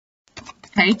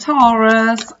Hey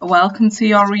Taurus, welcome to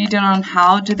your reading on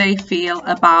how do they feel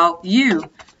about you.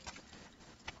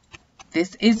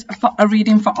 This is a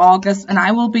reading for August and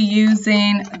I will be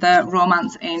using the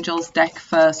Romance Angels deck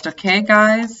first, okay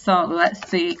guys? So let's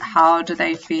see how do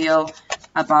they feel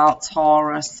about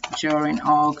Taurus during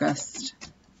August.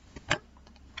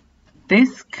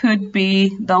 This could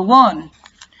be the one.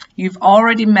 You've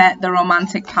already met the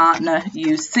romantic partner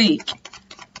you seek.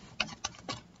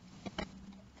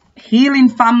 Healing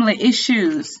family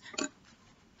issues.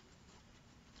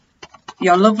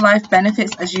 Your love life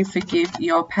benefits as you forgive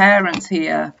your parents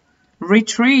here.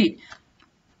 Retreat.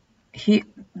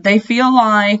 They feel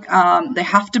like they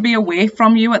have to be away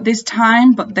from you at this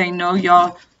time, but they know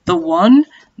you're the one.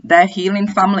 They're healing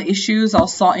family issues or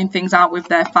sorting things out with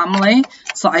their family.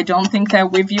 So I don't think they're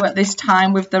with you at this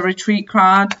time with the retreat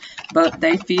card, but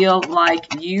they feel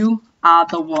like you are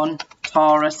the one,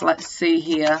 Taurus. Let's see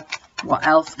here. What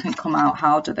else can come out?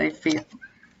 How do they feel?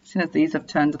 Since these have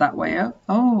turned that way up.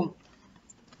 Oh.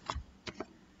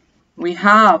 We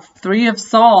have Three of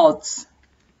Swords,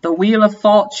 the Wheel of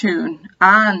Fortune,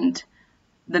 and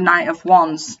the Knight of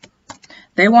Wands.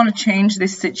 They want to change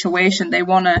this situation. They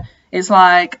want to, it's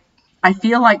like, I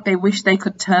feel like they wish they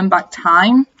could turn back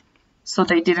time so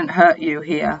they didn't hurt you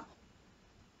here.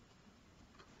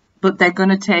 But they're going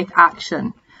to take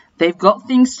action. They've got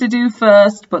things to do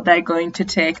first, but they're going to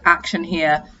take action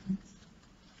here.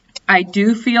 I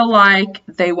do feel like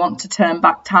they want to turn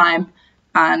back time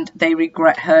and they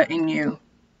regret hurting you.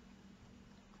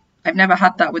 I've never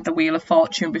had that with the Wheel of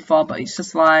Fortune before, but it's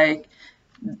just like,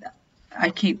 I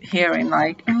keep hearing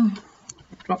like, oh,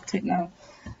 I've dropped it now.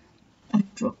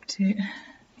 I've dropped it.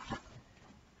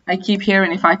 I keep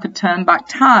hearing if I could turn back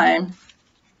time,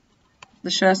 the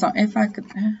shirt's on, if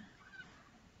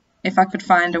I could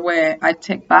find a way, I'd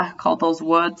take back all those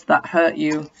words that hurt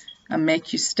you and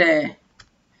make you stay.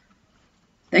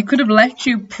 They could have left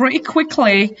you pretty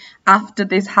quickly after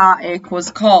this heartache was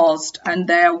caused, and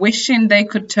they're wishing they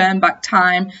could turn back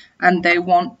time and they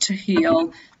want to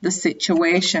heal the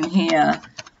situation here.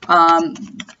 I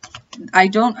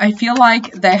feel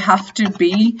like they have to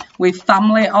be with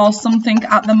family or something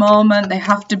at the moment. They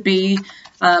have to be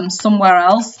somewhere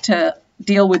else to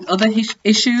deal with other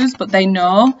issues, but they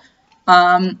know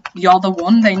you're the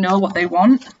one. They know what they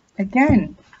want.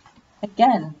 Again.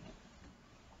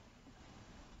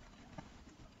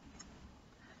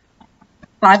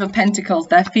 Five of Pentacles.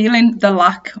 They're feeling the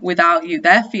lack without you.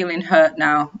 They're feeling hurt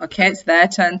now. Okay, it's their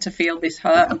turn to feel this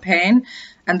hurt and pain,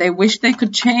 and they wish they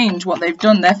could change what they've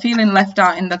done. They're feeling left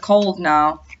out in the cold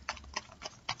now.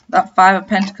 That Five of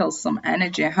Pentacles, some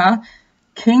energy, huh?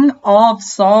 King of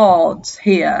Swords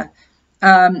here.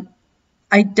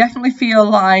 I definitely feel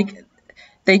like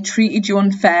they treated you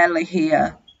unfairly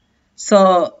here.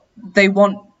 So they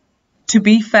want to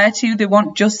be fair to you. They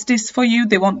want justice for you.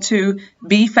 They want to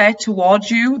be fair towards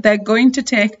you. They're going to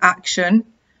take action.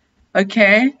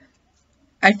 Okay?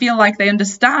 I feel like they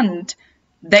understand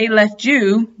they left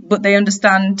you, but they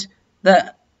understand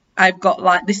that I've got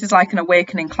like, this is like an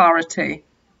awakening clarity.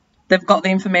 They've got the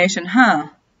information, huh?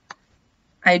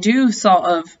 I do sort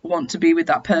of want to be with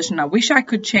that person. I wish I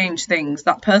could change things.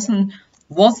 That person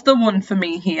was the one for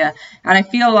me here. And I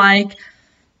feel like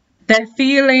they're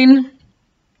feeling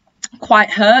quite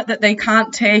hurt that they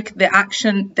can't take the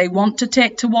action they want to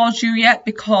take towards you yet,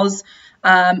 because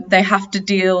they have to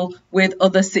deal with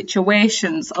other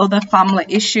situations, other family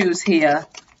issues here.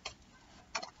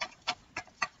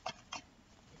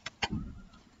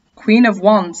 Queen of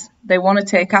Wands, they want to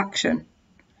take action.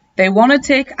 They want to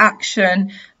take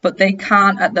action, but they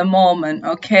can't at the moment,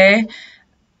 okay?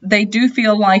 They do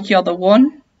feel like you're the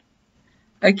one,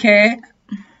 okay?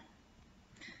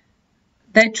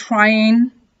 They're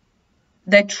trying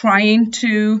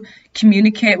to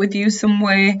communicate with you some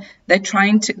way. They're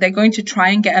going to try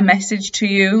and get a message to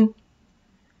you.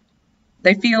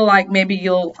 They feel like maybe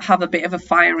you'll have a bit of a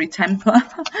fiery temper.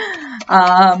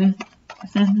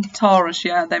 Taurus,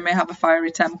 yeah, they may have a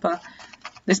fiery temper.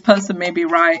 This person may be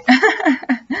right.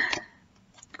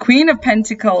 Queen of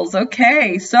Pentacles.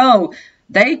 Okay, so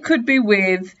they could be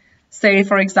with, say,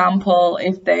 for example,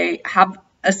 if they have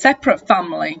a separate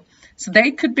family. So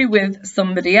they could be with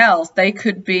somebody else. They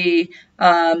could be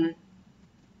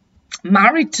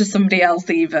married to somebody else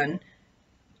even.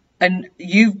 And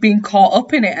you've been caught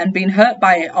up in it and been hurt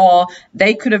by it. Or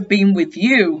they could have been with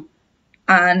you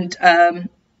and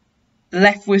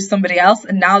left with somebody else.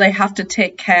 And now they have to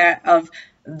take care of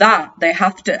that. They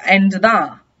have to end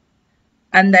that.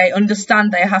 And they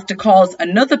understand they have to cause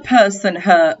another person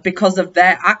hurt because of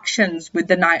their actions with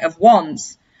the Knight of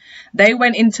Wands. They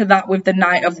went into that with the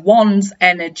Knight of Wands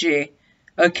energy.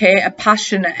 Okay, a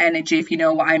passionate energy, if you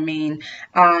know what I mean.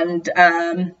 And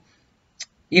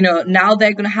you know, now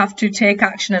they're going to have to take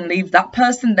action and leave that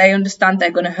person. They understand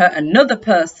they're going to hurt another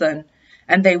person,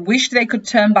 and they wish they could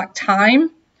turn back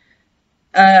time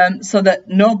so that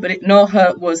no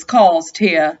hurt was caused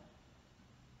here.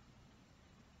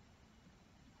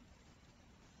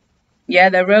 Yeah,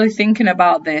 they're really thinking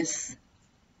about this.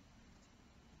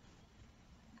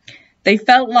 They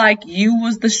felt like you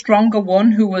was the stronger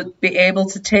one who would be able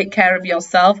to take care of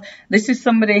yourself. This is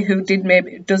somebody who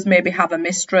does maybe have a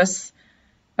mistress.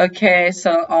 Okay,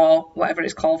 so, or whatever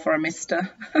it's called for a mister.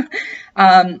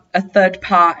 A third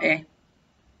party.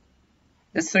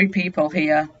 There's 3 people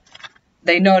here.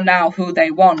 They know now who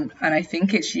they want, and I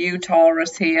think it's you,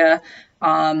 Taurus, here.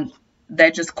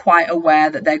 They're just quite aware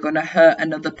that they're going to hurt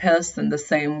another person the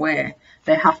same way.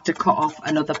 They have to cut off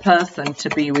another person to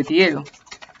be with you.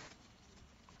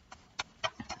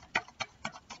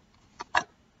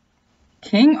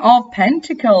 King of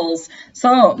Pentacles.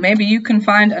 So maybe you can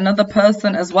find another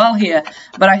person as well here,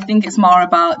 but I think it's more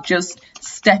about just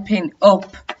stepping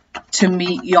up to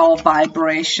meet your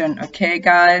vibration. Okay,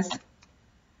 guys?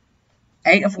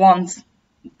 8 of Wands.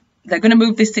 They're going to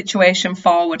move this situation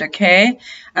forward, okay?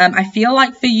 I feel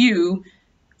like for you,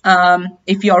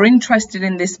 if you're interested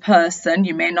in this person,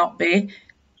 you may not be,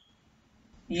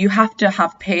 you have to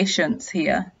have patience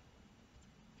here.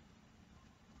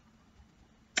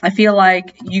 I feel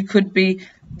like you could be,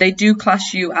 they do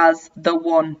class you as the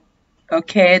one,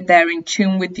 okay? They're in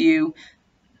tune with you.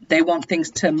 They want things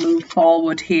to move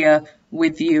forward here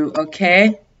with you,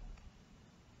 okay?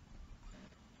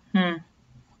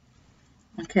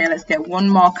 Okay, let's get one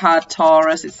more card,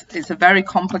 Taurus. It's a very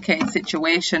complicated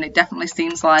situation. It definitely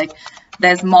seems like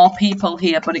there's more people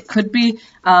here, but it could be,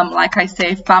 like I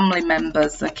say, family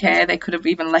members, okay? They could have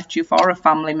even left you for a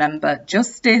family member.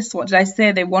 Justice, what did I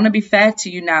say? They want to be fair to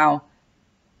you now.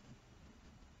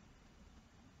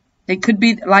 It could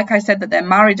be, like I said, that they're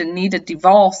married and need a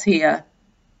divorce here.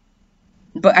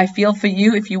 But I feel for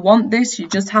you, if you want this, you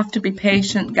just have to be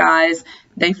patient, guys.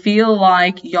 They feel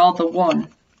like you're the one.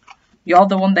 You're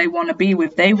the one they want to be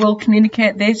with. They will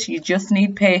communicate this. You just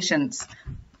need patience.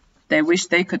 They wish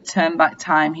they could turn back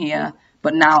time here.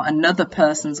 But now another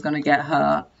person's going to get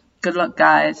hurt. Good luck,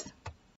 guys.